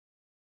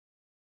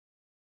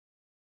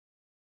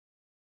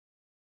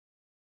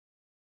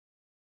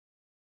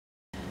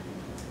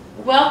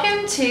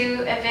Welcome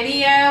to a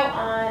video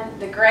on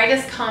the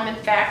greatest common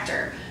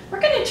factor. We're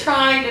going to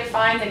try to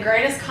find the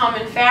greatest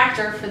common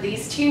factor for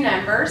these two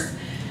numbers.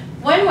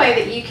 One way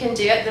that you can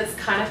do it that's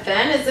kind of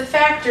fun is a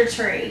factor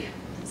tree.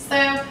 So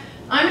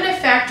I'm going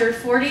to factor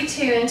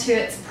 42 into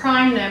its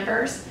prime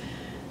numbers.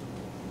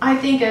 I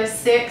think of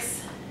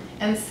 6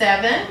 and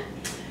 7.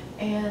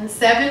 And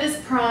 7 is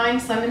prime,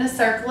 so I'm going to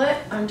circle it.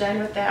 I'm done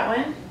with that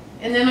one.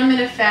 And then I'm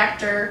going to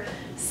factor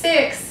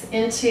 6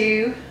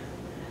 into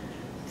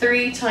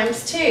 3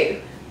 times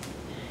 2.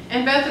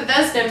 And both of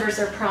those numbers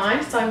are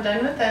prime, so I'm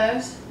done with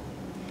those.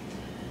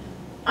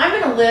 I'm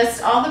going to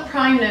list all the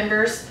prime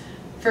numbers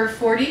for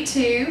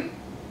 42,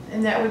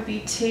 and that would be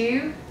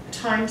 2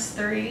 times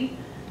 3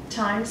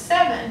 times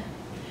 7.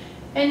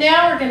 And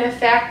now we're going to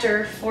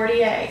factor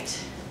 48.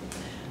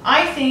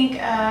 I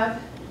think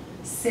of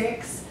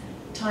 6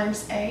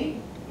 times 8.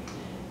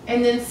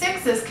 And then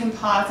 6 is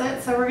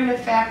composite, so we're going to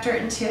factor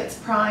it into its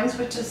primes,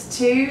 which is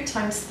 2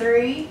 times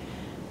 3.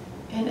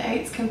 And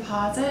 8's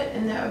composite,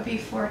 and that would be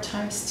 4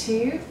 times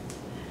 2.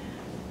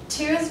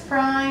 2 is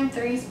prime,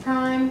 3 is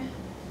prime,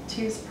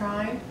 2 is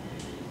prime.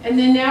 And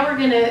then now we're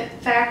going to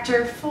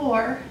factor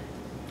 4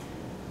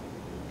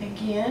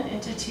 again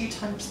into 2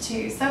 times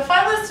 2. So if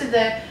I listed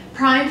the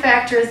prime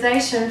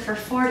factorization for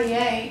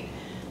 48,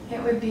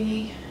 it would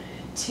be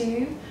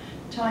 2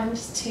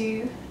 times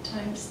 2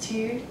 times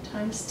 2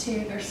 times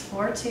 2. There's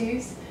 4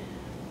 2's.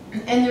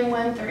 And then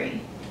 1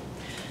 3.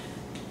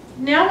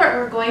 Now what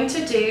we're going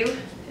to do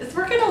is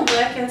we're going to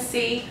look and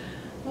see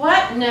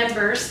what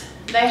numbers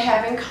they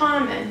have in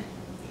common.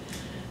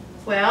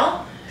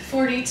 Well,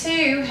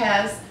 42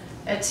 has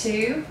a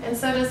 2, and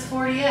so does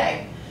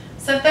 48.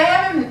 So if they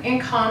have them in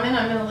common,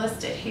 I'm going to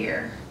list it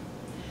here.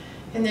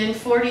 And then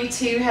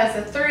 42 has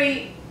a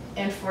 3,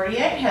 and 48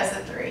 has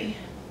a 3.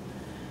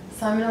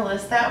 So I'm going to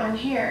list that one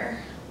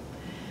here.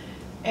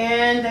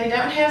 And they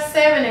don't have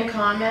 7 in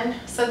common,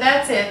 so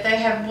that's it. They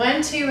have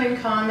 1 2 in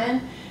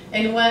common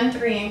and 1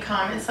 3 in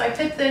common. So I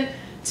put the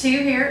 2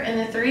 here and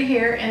the 3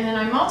 here, and then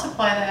I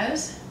multiply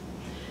those.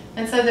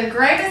 And so the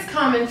greatest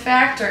common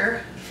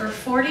factor for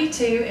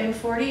 42 and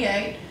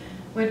 48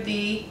 would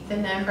be the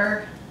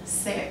number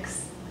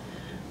 6.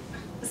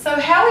 So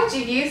how would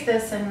you use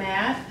this in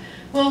math?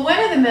 Well, one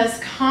of the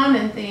most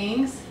common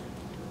things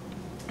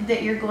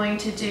that you're going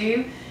to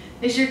do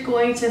is you're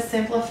going to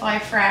simplify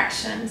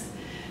fractions.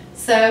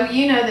 So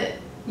you know that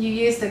you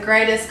use the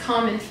greatest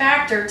common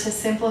factor to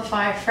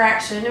simplify a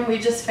fraction, and we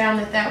just found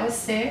that that was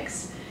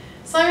 6.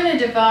 So I'm going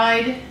to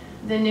divide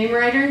the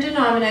numerator and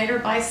denominator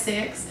by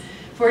 6.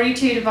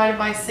 42 divided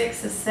by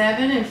 6 is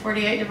 7, and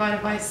 48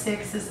 divided by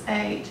 6 is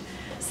 8.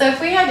 So if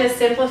we had to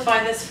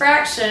simplify this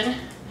fraction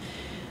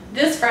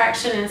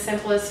in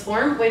simplest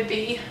form would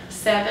be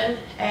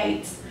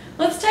 7/8.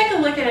 Let's take a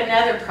look at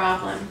another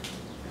problem.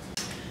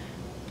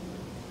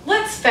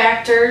 Let's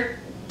factor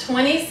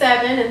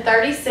 27 and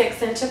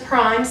 36 into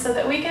prime so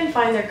that we can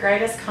find their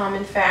greatest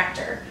common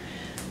factor.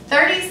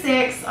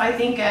 36 I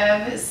think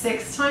of as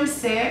 6 times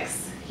 6.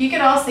 You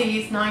could also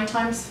use 9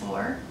 times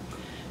 4.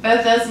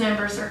 Both those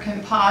numbers are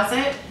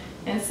composite,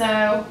 and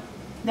so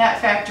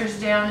that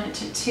factors down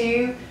into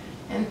 2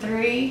 and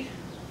 3,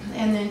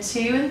 and then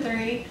 2 and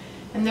 3,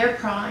 and they're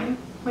prime.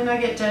 When I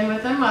get done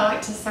with them, I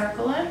like to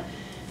circle them.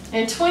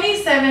 And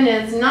 27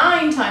 is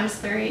 9 times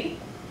 3.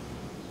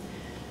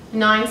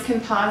 9's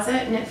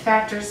composite, and it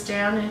factors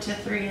down into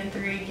 3 and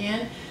 3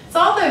 again. So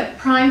all the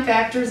prime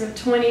factors of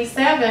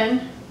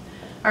 27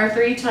 are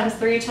 3 times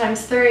 3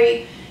 times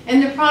 3.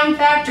 And the prime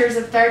factors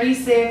of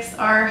 36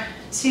 are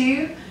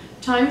 2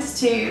 times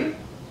 2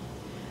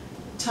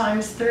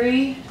 times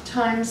 3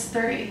 times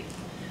 3.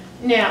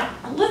 Now,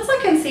 let's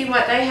look and see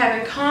what they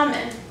have in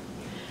common.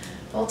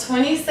 Well,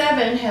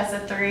 27 has a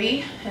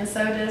 3, and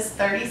so does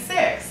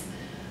 36.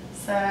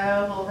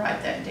 So we'll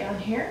write that down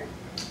here.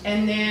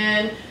 And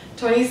then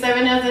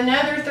 27 has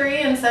another 3,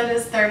 and so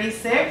does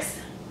 36.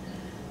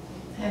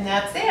 And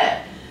that's it.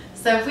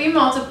 So if we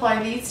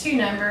multiply these two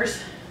numbers,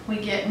 we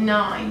get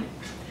 9.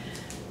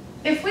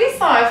 If we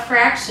saw a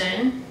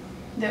fraction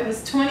that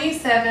was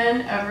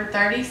 27 over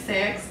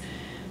 36,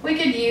 we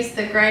could use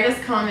the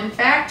greatest common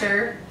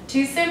factor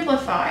to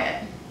simplify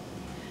it.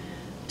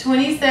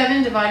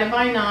 27 divided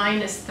by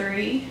 9 is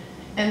 3,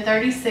 and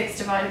 36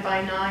 divided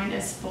by 9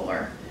 is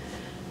 4.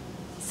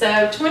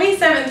 So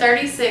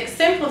 27/36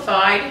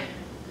 simplified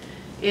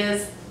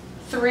is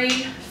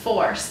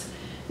 3/4.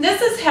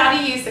 This is how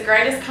to use the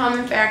greatest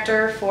common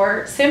factor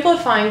for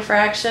simplifying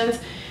fractions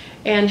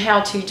and how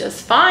to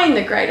just find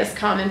the greatest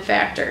common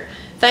factor.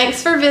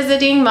 Thanks for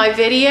visiting my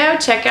video.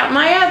 Check out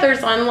my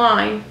others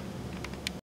online.